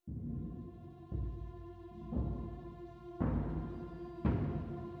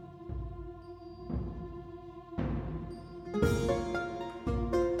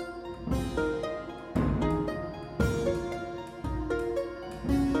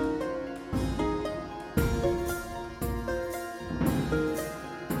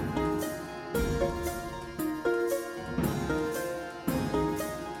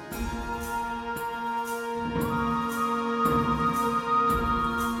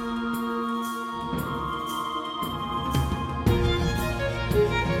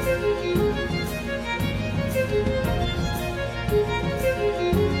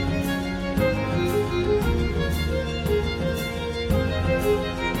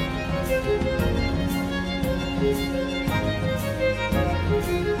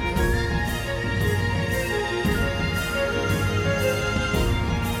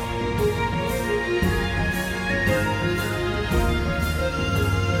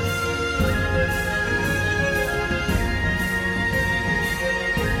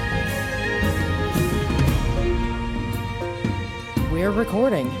We're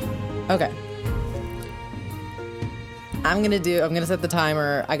recording. Okay. I'm gonna set the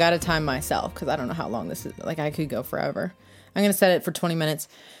timer. I gotta time myself because I don't know how long this is. Like, I could go forever. I'm gonna set it for 20 minutes.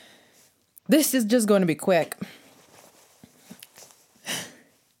 This is just going to be quick.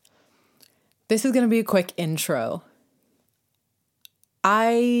 This is gonna be a quick intro.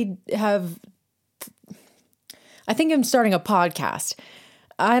 I think I'm starting a podcast.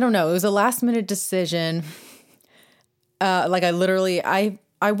 I don't know. It was a last minute decision. I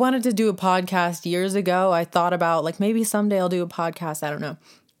wanted to do a podcast years ago. I thought about maybe someday I'll do a podcast. I don't know.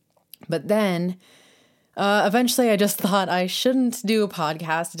 But then eventually I just thought I shouldn't do a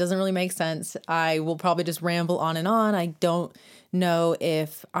podcast. It doesn't really make sense. I will probably just ramble on and on. I don't know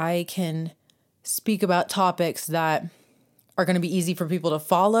if I can speak about topics that are going to be easy for people to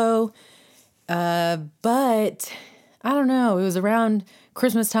follow. But I don't know. It was around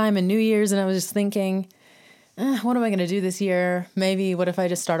Christmas time and New Year's, and I was just thinking, what am I going to do this year? Maybe what if I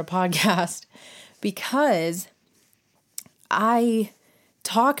just start a podcast? Because I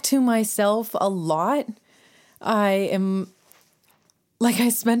talk to myself a lot. I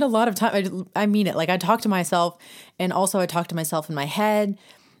spend a lot of time. I mean it. I talk to myself, and also I talk to myself in my head.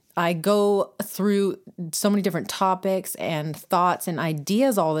 I go through so many different topics and thoughts and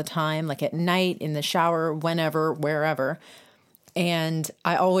ideas all the time, at night, in the shower, whenever, wherever. And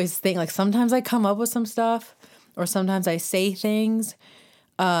I always think, sometimes I come up with some stuff, or sometimes I say things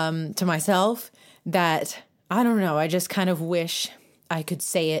to myself that, I don't know, I just kind of wish I could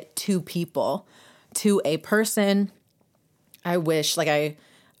say it to people, to a person. I wish, I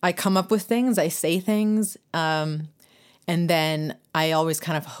come up with things, I say things, and then I always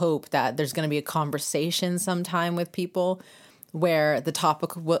kind of hope that there's going to be a conversation sometime with people where the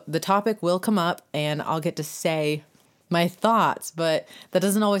topic will come up and I'll get to say my thoughts, but that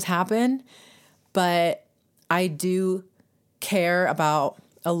doesn't always happen. But I do care about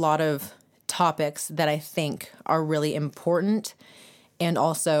a lot of topics that I think are really important, and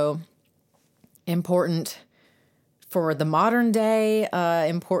also important for the modern day,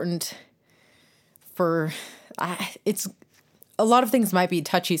 important for, it's a lot of things might be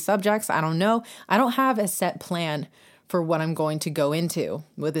touchy subjects. I don't know. I don't have a set plan for what I'm going to go into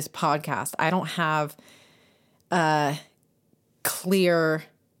with this podcast. I don't have clear,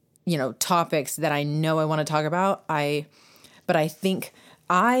 topics that I know I want to talk about. But I think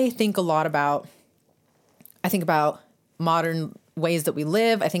a lot about, I think about modern ways that we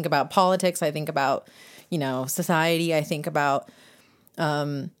live. I think about politics. I think about, society. I think about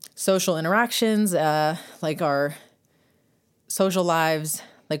social interactions, our social lives,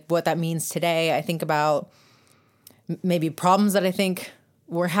 what that means today. I think about maybe problems that I think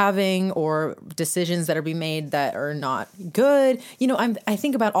we're having, or decisions that are being made that are not good. I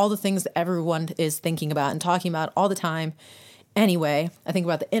think about all the things that everyone is thinking about and talking about all the time. Anyway, I think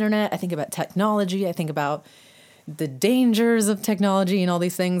about the internet. I think about technology. I think about the dangers of technology and all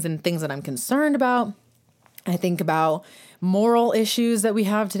these things, and things that I'm concerned about. I think about moral issues that we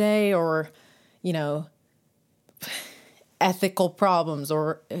have today, or, ethical problems,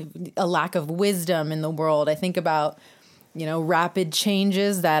 or a lack of wisdom in the world. I think about, rapid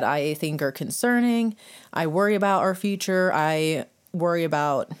changes that I think are concerning. I worry about our future. I worry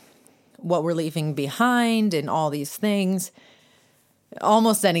about what we're leaving behind and all these things.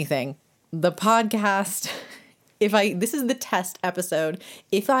 Almost anything. The podcast, this is the test episode.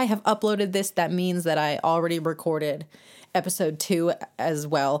 If I have uploaded this, that means that I already recorded episode 2 as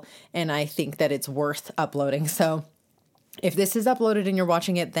well, and I think that it's worth uploading. So if this is uploaded and you're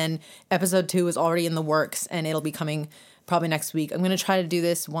watching it, then episode 2 is already in the works, and it'll be coming probably next week. I'm going to try to do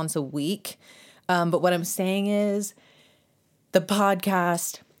this once a week. But what I'm saying is, the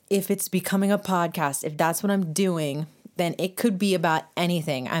podcast, if it's becoming a podcast, if that's what I'm doing, then it could be about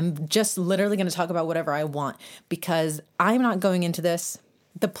anything. I'm just literally going to talk about whatever I want, because I'm not going into this.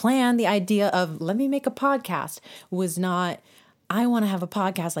 The plan, the idea of let me make a podcast was not, I want to have a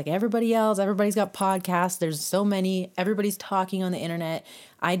podcast like everybody else. Everybody's got podcasts. There's so many. Everybody's talking on the internet.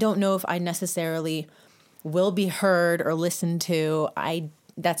 I don't know if I necessarily will be heard or listened to.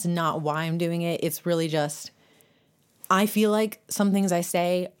 That's not why I'm doing it. It's really just, I feel like some things I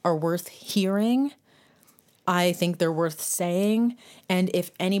say are worth hearing. I think they're worth saying. And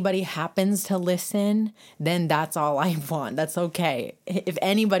if anybody happens to listen, then that's all I want. That's okay. If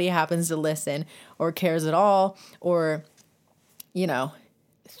anybody happens to listen or cares at all, or,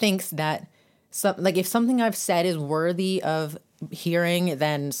 thinks that if something I've said is worthy of hearing,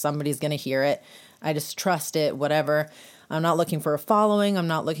 then somebody's going to hear it. I just trust it, whatever. I'm not looking for a following. I'm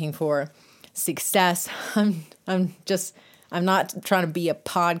not looking for success. I'm not trying to be a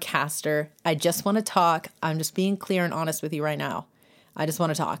podcaster. I just want to talk. I'm just being clear and honest with you right now. I just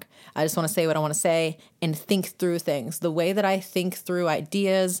want to talk. I just want to say what I want to say and think through things. The way that I think through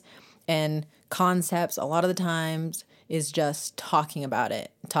ideas and concepts a lot of the times is just talking about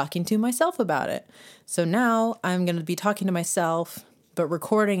it, talking to myself about it. So now I'm going to be talking to myself, but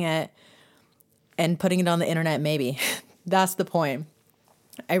recording it and putting it on the internet maybe. That's the point.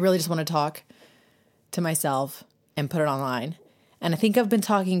 I really just want to talk to myself and put it online. And I think I've been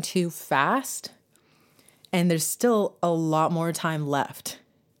talking too fast, and there's still a lot more time left.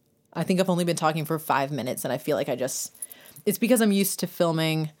 I think I've only been talking for 5 minutes, and I feel like it's because I'm used to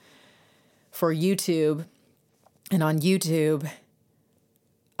filming for YouTube, and on YouTube,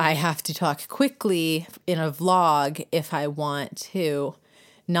 I have to talk quickly in a vlog if I want to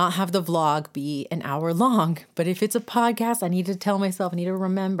not have the vlog be an hour long. But if it's a podcast, I need to tell myself, I need to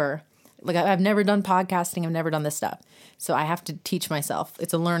remember. Like, I've never done podcasting. I've never done this stuff. So I have to teach myself.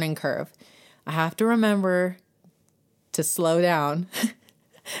 It's a learning curve. I have to remember to slow down.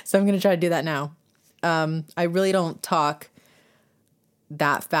 So I'm going to try to do that now. I really don't talk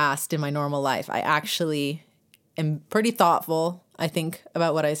that fast in my normal life. I actually am pretty thoughtful, I think,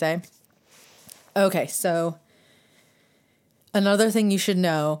 about what I say. Okay, so another thing you should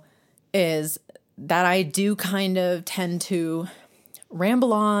know is that I do kind of tend to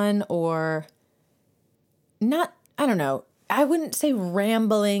ramble on, or not, I don't know. I wouldn't say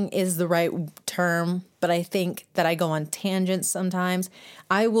rambling is the right term, but I think that I go on tangents sometimes.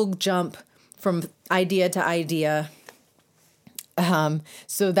 I will jump from idea to idea.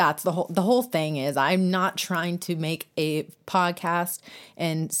 So that's the whole thing is I'm not trying to make a podcast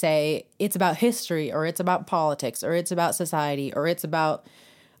and say it's about history, or it's about politics, or it's about society, or it's about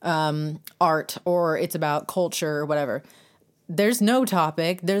art, or it's about culture, or whatever. There's no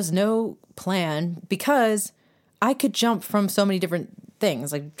topic, there's no plan, because I could jump from so many different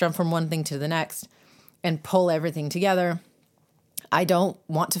things, like jump from one thing to the next and pull everything together. I don't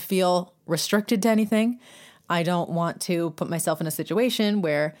want to feel restricted to anything. I don't want to put myself in a situation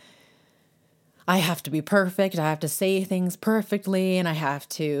where I have to be perfect. I have to say things perfectly, and I have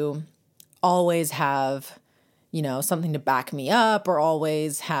to always have, something to back me up, or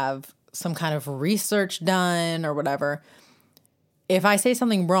always have some kind of research done or whatever. If I say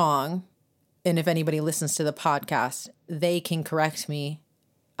something wrong, and if anybody listens to the podcast, they can correct me.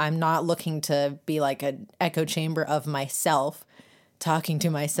 I'm not looking to be like an echo chamber of myself talking to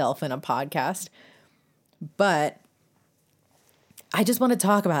myself in a podcast. But I just want to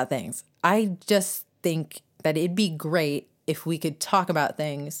talk about things. I just think that it'd be great if we could talk about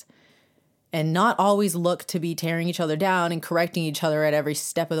things and not always look to be tearing each other down and correcting each other at every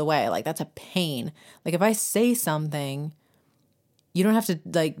step of the way. Like, that's a pain. Like, if I say something, you don't have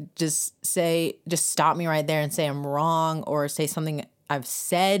to just stop me right there and say I'm wrong, or say something I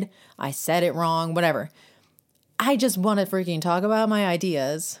said it wrong, whatever. I just want to freaking talk about my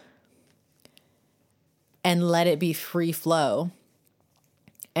ideas and let it be free flow.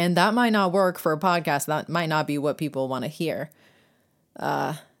 And that might not work for a podcast. That might not be what people want to hear.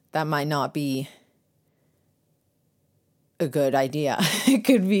 That might not be a good idea. It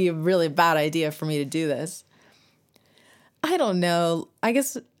could be a really bad idea for me to do this. I don't know. I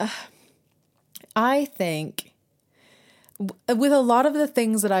guess I think with a lot of the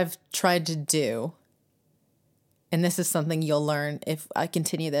things that I've tried to do, and this is something you'll learn if I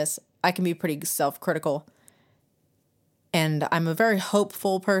continue this, I can be pretty self-critical. And I'm a very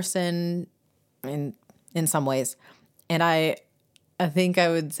hopeful person in some ways. And I think I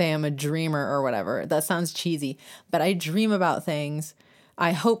would say I'm a dreamer or whatever. That sounds cheesy, but I dream about things.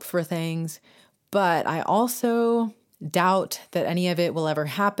 I hope for things, but I also doubt that any of it will ever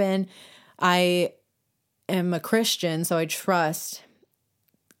happen. I am a Christian, so I trust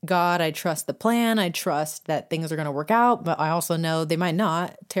God. I trust the plan. I trust that things are going to work out, but I also know they might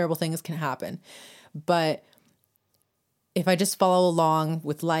not. Terrible things can happen. But if I just follow along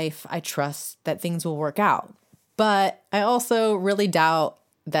with life, I trust that things will work out. But I also really doubt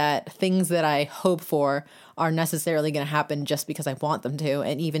that things that I hope for are necessarily going to happen just because I want them to,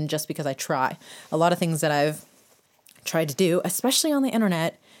 and even just because I try. A lot of things that I've tried to do, especially on the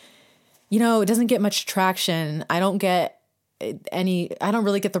internet, it doesn't get much traction. I don't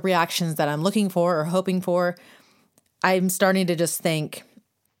really get the reactions that I'm looking for or hoping for. I'm starting to just think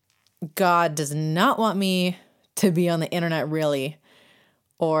God does not want me to be on the internet really,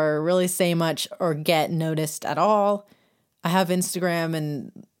 or really say much or get noticed at all. I have Instagram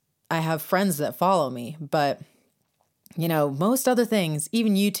and I have friends that follow me, but most other things,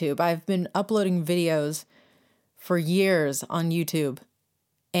 even YouTube, I've been uploading videos for years on YouTube,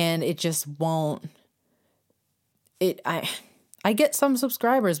 and it just won't. I get some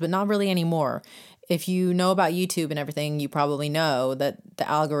subscribers, but not really anymore. if you know about YouTube and everything, you probably know that the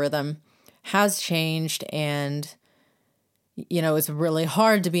algorithm has changed, and it's really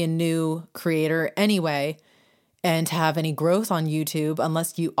hard to be a new creator anyway and to have any growth on YouTube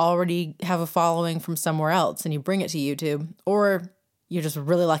unless you already have a following from somewhere else and you bring it to YouTube, or you're just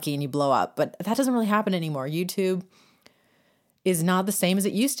really lucky and you blow up. But that doesn't really happen anymore. YouTube is not the same as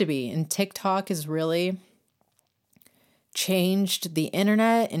it used to be, and TikTok has really changed the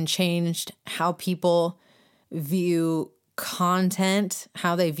internet and changed how people view content,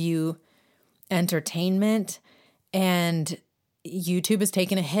 how they view entertainment, and YouTube has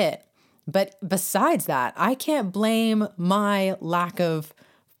taken a hit. But besides that, I can't blame my lack of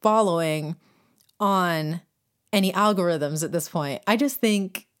following on any algorithms at this point. I just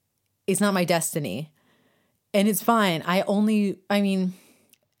think it's not my destiny, and it's fine.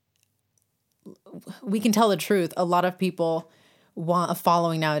 We can tell the truth. A lot of people want a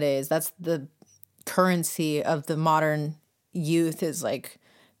following nowadays. That's the currency of the modern youth, is like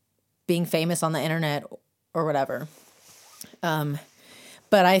being famous on the internet or whatever.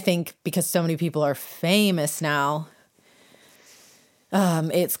 But I think because so many people are famous now,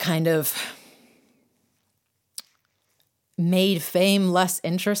 it's kind of made fame less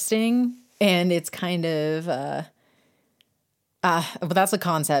interesting, and it's kind of but that's a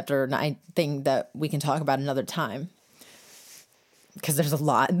concept or a thing that we can talk about another time, because there's a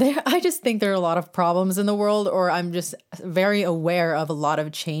lot there. I just think there are a lot of problems in the world, or I'm just very aware of a lot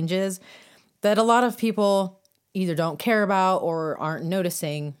of changes that a lot of people either don't care about or aren't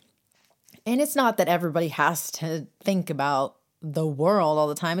noticing. And it's not that everybody has to think about the world all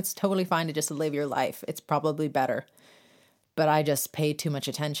the time. It's totally fine to just live your life. It's probably better. But I just pay too much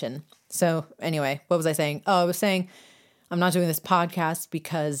attention. So anyway, what was I saying? Oh, I was saying I'm not doing this podcast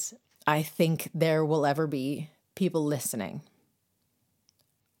because I think there will ever be people listening.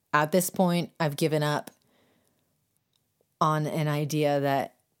 At this point, I've given up on an idea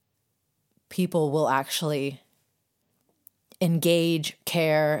that people will actually engage,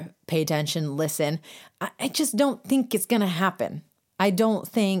 care, pay attention, listen. I just don't think it's going to happen. I don't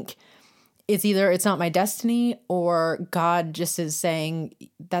think it's not my destiny, or God just is saying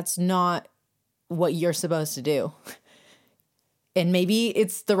that's not what you're supposed to do. And maybe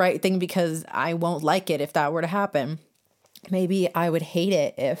it's the right thing because I won't like it if that were to happen. Maybe I would hate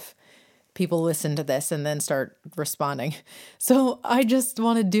it if people listen to this and then start responding. So I just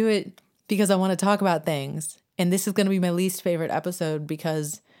want to do it because I want to talk about things. And this is going to be my least favorite episode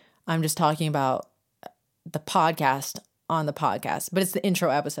because I'm just talking about the podcast on the podcast, but it's the intro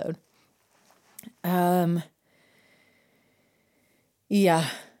episode. Yeah,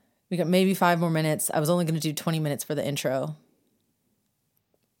 we got maybe 5 more minutes. I was only going to do 20 minutes for the intro,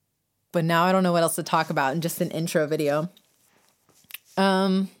 but now I don't know what else to talk about in just an intro video.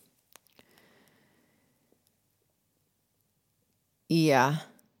 Yeah.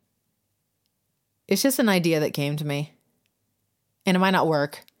 It's just an idea that came to me, and it might not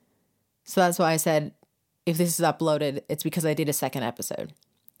work. So that's why I said, if this is uploaded, it's because I did a second episode.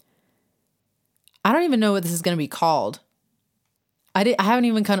 I don't even know what this is going to be called. I haven't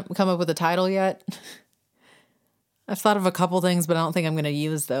even come up with a title yet. I've thought of a couple things, but I don't think I'm going to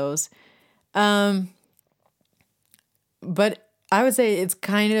use those. But I would say it's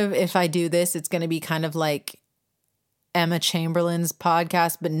kind of, if I do this, it's going to be kind of like Emma Chamberlain's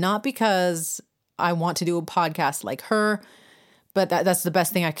podcast, but not because I want to do a podcast like her, but that's the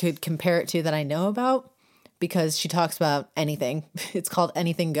best thing I could compare it to that I know about, because she talks about anything. It's called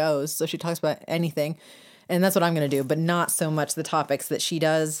Anything Goes. So she talks about anything. And that's what I'm going to do, but not so much the topics that she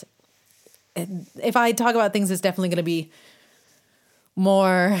does. If I talk about things, it's definitely going to be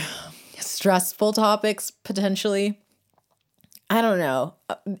more stressful topics, potentially. I don't know.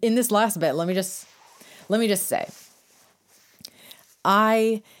 In this last bit, let me just say,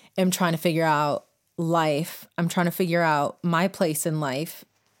 I am trying to figure out life. I'm trying to figure out my place in life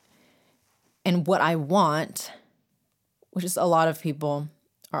and what I want, which is a lot of people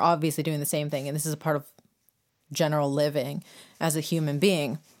are obviously doing the same thing. And this is a part of general living as a human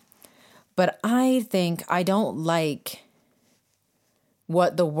being. But I think I don't like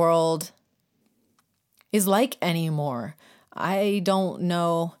what the world is like anymore. I don't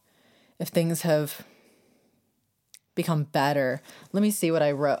know if things have become better. Let me see what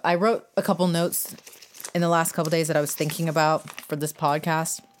I wrote. I wrote a couple notes in the last couple days that I was thinking about for this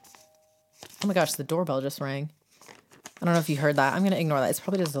podcast. Oh my gosh, the doorbell just rang. I don't know if you heard that. I'm going to ignore that. It's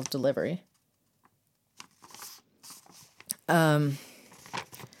probably just a delivery. And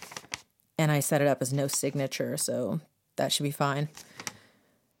I set it up as no signature, so that should be fine.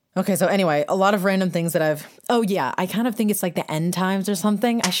 Okay, so anyway, a lot of random things that oh yeah, I kind of think it's like the end times or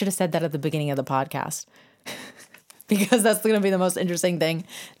something. I should have said that at the beginning of the podcast because that's going to be the most interesting thing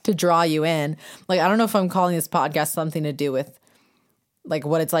to draw you in. Like, I don't know if I'm calling this podcast something to do with like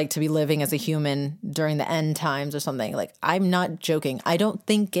what it's like to be living as a human during the end times or something. Like, I'm not joking. I don't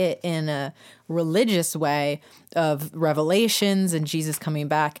think it in a religious way of revelations and Jesus coming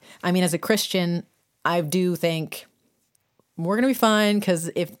back. I mean, as a Christian, I do think we're going to be fine because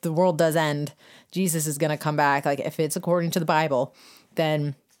if the world does end, Jesus is going to come back. Like, if it's according to the Bible,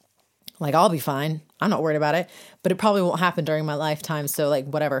 then like I'll be fine. I'm not worried about it, but it probably won't happen during my lifetime. So like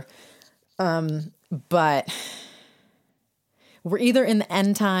whatever. But we're either in the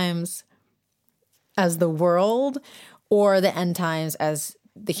end times as the world or the end times as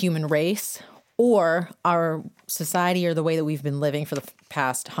the human race or our society or the way that we've been living for the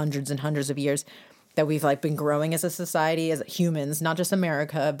past hundreds and hundreds of years, that we've like been growing as a society, as humans, not just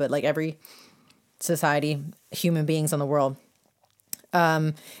America, but like every society, human beings on the world.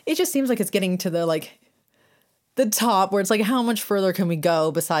 It just seems like it's getting to the top where it's like, how much further can we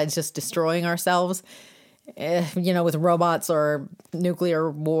go besides just destroying ourselves? With robots or nuclear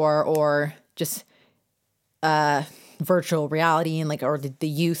war or just virtual reality and or the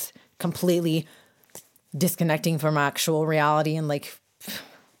youth completely disconnecting from actual reality and like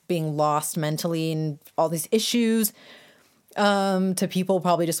being lost mentally and all these issues to people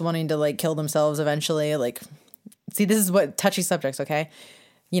probably just wanting to like kill themselves eventually. Like, see, this is what touchy subjects, okay?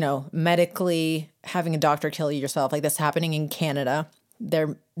 Medically having a doctor kill yourself, like that's happening in Canada.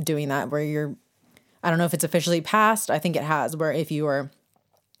 They're doing that where I don't know if it's officially passed. I think it has, where if you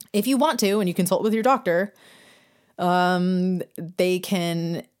want to and you consult with your doctor, they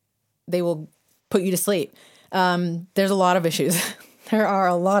will put you to sleep. There's a lot of issues. There are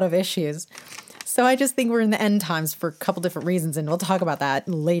a lot of issues. So I just think we're in the end times for a couple different reasons, and we'll talk about that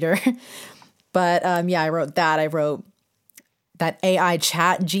later. But I wrote that. I wrote that AI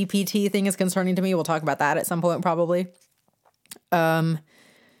chat GPT thing is concerning to me. We'll talk about that at some point probably.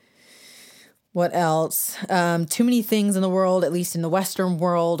 What else? Too many things in the world, at least in the Western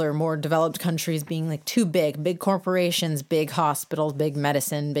world or more developed countries, being like too big corporations, big hospitals, big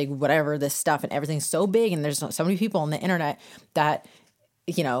medicine, big whatever, this stuff, and everything's so big. And there's so many people on the internet that,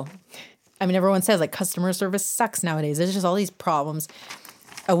 everyone says like customer service sucks nowadays. There's just all these problems.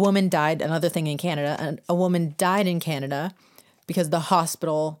 A woman died, another thing in Canada, and a woman died in Canada because the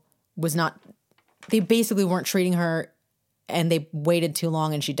hospital they basically weren't treating her and they waited too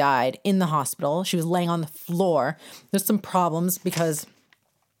long and she died in the hospital. She was laying on the floor. There's some problems because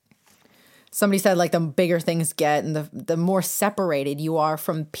somebody said like the bigger things get and the more separated you are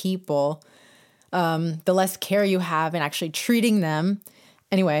from people, the less care you have in actually treating them.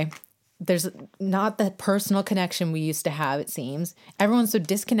 Anyway, there's not the personal connection we used to have, it seems. Everyone's so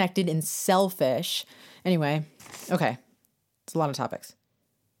disconnected and selfish. Anyway, okay. It's a lot of topics.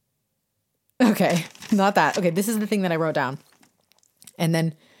 Okay, not that. Okay, this is the thing that I wrote down. And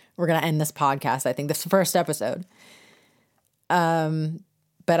then we're going to end this podcast. I think this first episode. But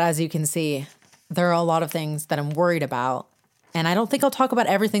as you can see, there are a lot of things that I'm worried about. And I don't think I'll talk about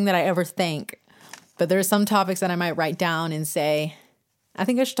everything that I ever think. But there are some topics that I might write down and say, I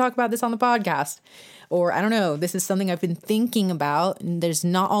think I should talk about this on the podcast. Or I don't know, this is something I've been thinking about. And there's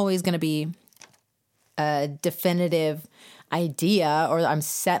not always going to be a definitive idea or I'm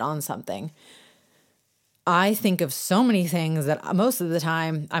set on something. I think of so many things that most of the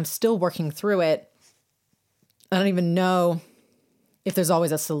time I'm still working through it. I don't even know if there's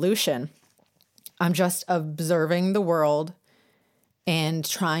always a solution. I'm just observing the world and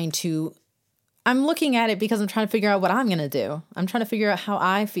I'm looking at it because I'm trying to figure out what I'm going to do. I'm trying to figure out how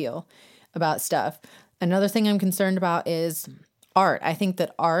I feel about stuff. Another thing I'm concerned about is art. I think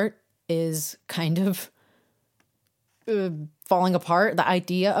that art is kind of falling apart. The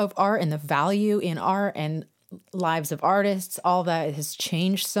idea of art and the value in art and lives of artists, all that has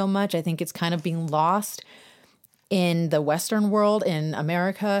changed so much. I think it's kind of being lost in the Western world, in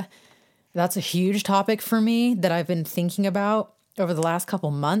America. That's a huge topic for me that I've been thinking about over the last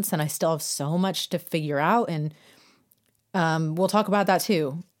couple months, and I still have so much to figure out. And we'll talk about that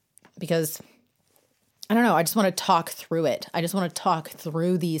too, because I don't know. I just want to talk through it. I just want to talk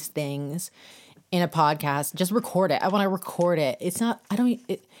through these things in a podcast. Just record it. I want to record it. It's not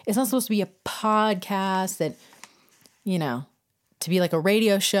supposed to be a podcast that, to be like a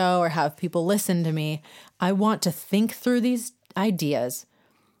radio show or have people listen to me. I want to think through these ideas,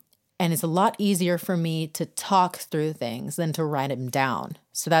 and it's a lot easier for me to talk through things than to write them down.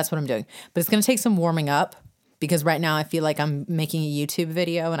 So that's what I'm doing. But it's going to take some warming up because right now I feel like I'm making a YouTube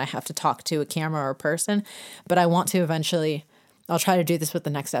video and I have to talk to a camera or a person, but I want to eventually I'll try to do this with the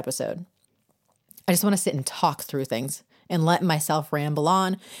next episode. I just want to sit and talk through things and let myself ramble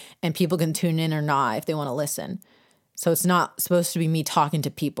on, and people can tune in or not if they want to listen. So it's not supposed to be me talking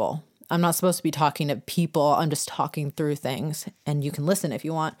to people. I'm not supposed to be talking to people. I'm just talking through things, and you can listen if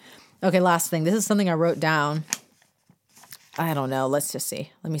you want. Okay, last thing. This is something I wrote down. I don't know. Let's just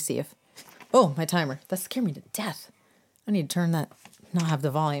see. Let me see if... Oh, my timer. That scared me to death. I need to turn that... Not have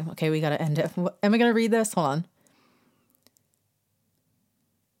the volume. Okay, we got to end it. Am I going to read this? Hold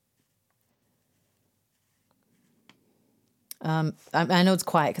on. I know it's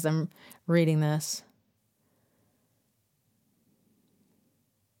quiet because I'm reading this.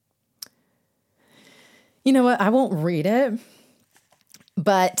 You know what? I won't read it.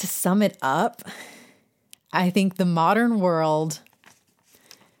 But to sum it up, I think the modern world...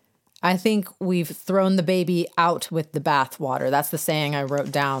 I think we've thrown the baby out with the bathwater. That's the saying I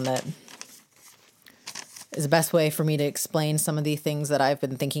wrote down that is the best way for me to explain some of the things that I've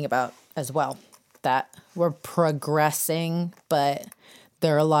been thinking about as well. That we're progressing, but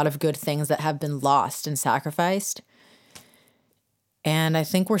there are a lot of good things that have been lost and sacrificed. And I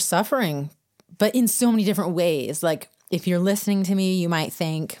think we're suffering, but in so many different ways. Like, if you're listening to me, you might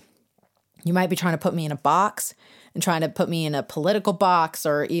think, you might be trying to put me in a box and trying to put me in a political box,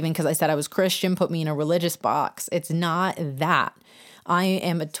 or even because I said I was Christian, put me in a religious box. It's not that. I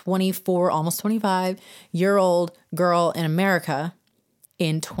am a 24, almost 25-year-old girl in America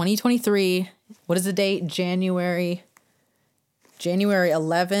in 2023. What is the date? January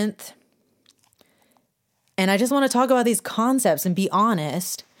 11th. And I just want to talk about these concepts and be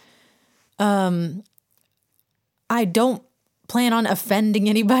honest. I don't plan on offending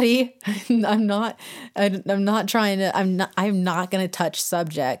anybody. I'm not going to touch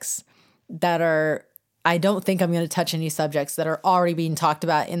subjects that are, I don't think I'm going to touch any subjects that are already being talked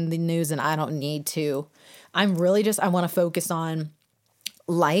about in the news, and I don't need to. I want to focus on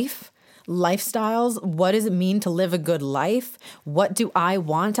life, lifestyles. What does it mean to live a good life? What do I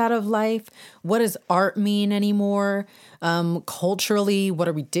want out of life? What does art mean anymore? Culturally, what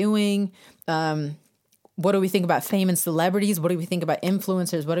are we doing? What do we think about fame and celebrities? What do we think about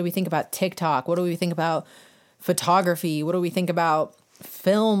influencers? What do we think about TikTok? What do we think about photography? What do we think about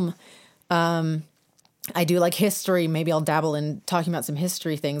film? I do like history. Maybe I'll dabble in talking about some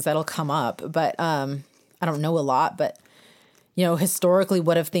history things that'll come up, but I don't know a lot. But, historically,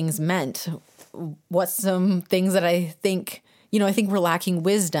 what have things meant? What's some things that I think we're lacking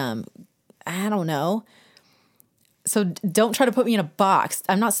wisdom? I don't know. So don't try to put me in a box.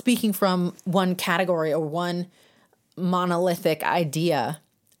 I'm not speaking from one category or one monolithic idea.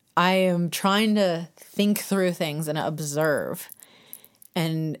 I am trying to think through things and observe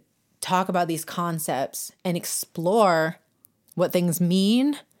and talk about these concepts and explore what things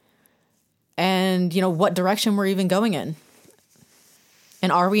mean and, what direction we're even going in.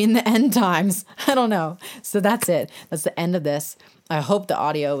 And are we in the end times? I don't know. So that's it. That's the end of this. I hope the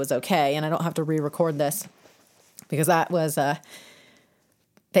audio was okay and I don't have to re-record this, because that was the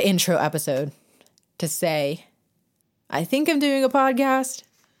intro episode to say, I think I'm doing a podcast.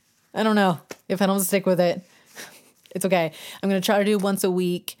 I don't know. If I don't stick with it, it's okay. I'm going to try to do once a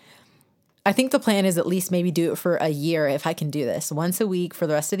week. I think the plan is at least maybe do it for a year if I can do this. Once a week for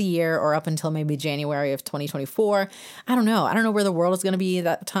the rest of the year, or up until maybe January of 2024. I don't know. I don't know where the world is going to be at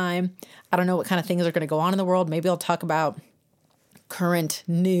that time. I don't know what kind of things are going to go on in the world. Maybe I'll talk about current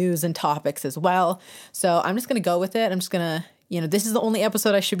news and topics as well. So I'm just going to go with it. I'm just going to, this is the only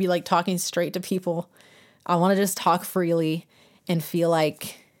episode I should be like talking straight to people. I want to just talk freely and feel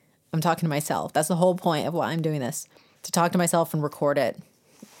like I'm talking to myself. That's the whole point of why I'm doing this, to talk to myself and record it.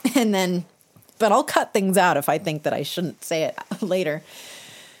 But I'll cut things out if I think that I shouldn't say it later.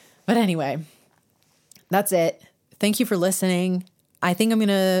 But anyway, that's it. Thank you for listening. I think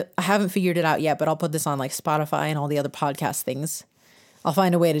I haven't figured it out yet, but I'll put this on like Spotify and all the other podcast things. I'll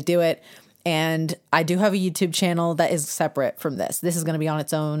find a way to do it. And I do have a YouTube channel that is separate from this. This is going to be on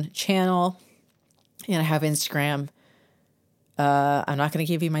its own channel. And I have Instagram. I'm not going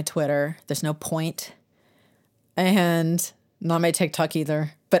to give you my Twitter. There's no point. And not my TikTok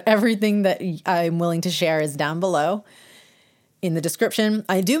either. But everything that I'm willing to share is down below in the description.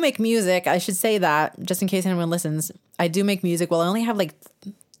 I do make music. I should say that just in case anyone listens. I do make music. Well, I only have like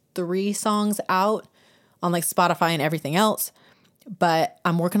 3 songs out on like Spotify and everything else. But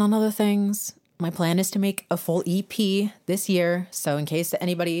I'm working on other things. My plan is to make a full EP this year. So in case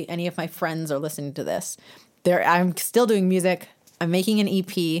any of my friends are listening to this, I'm still doing music. I'm making an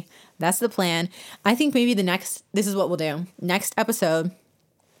EP. That's the plan. I think maybe this is what we'll do. Next episode,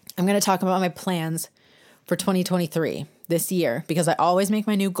 I'm going to talk about my plans for 2023 this year, because I always make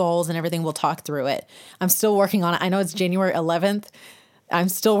my new goals and everything. We'll talk through it. I'm still working on it. I know it's January 11th. I'm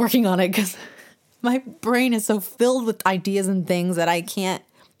still working on it because my brain is so filled with ideas and things that I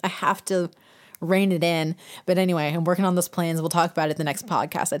have to rein it in. But anyway, I'm working on those plans. We'll talk about it the next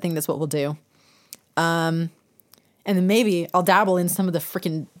podcast. I think that's what we'll do. And then maybe I'll dabble in some of the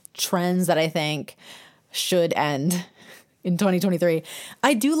freaking trends that I think should end in 2023.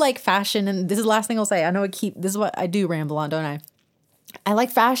 I do like fashion, and this is the last thing I'll say. I know this is what I do ramble on, don't I? I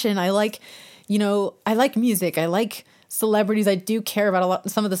like fashion. I like, I like music. I like celebrities. I do care about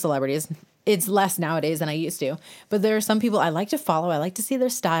some of the celebrities. It's less nowadays than I used to, but there are some people I like to follow. I like to see their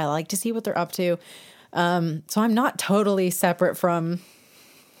style. I like to see what they're up to. So I'm not totally separate from,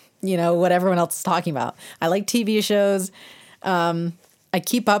 what everyone else is talking about. I like TV shows. I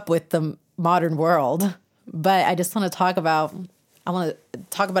keep up with the modern world, but I just want to talk about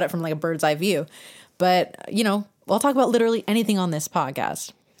it from like a bird's eye view. But, I'll talk about literally anything on this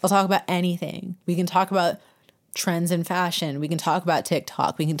podcast. I'll talk about anything. We can talk about trends in fashion. We can talk about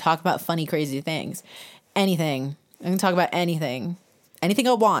TikTok. We can talk about funny, crazy things. Anything. I can talk about anything. Anything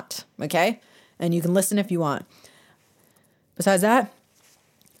I want, okay? And you can listen if you want. Besides that,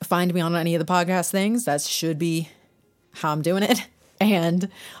 find me on any of the podcast things. That should be how I'm doing it. And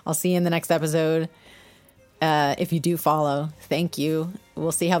I'll see you in the next episode. If you do follow, thank you.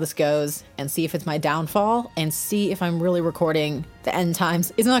 We'll see how this goes and see if it's my downfall and see if I'm really recording the end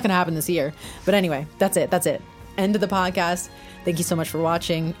times. It's not going to happen this year. But anyway, that's it. End of the podcast. Thank you so much for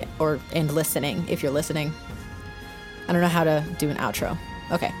watching and listening, if you're listening. I don't know how to do an outro.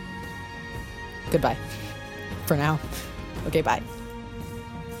 Okay. Goodbye. For now. Okay, bye.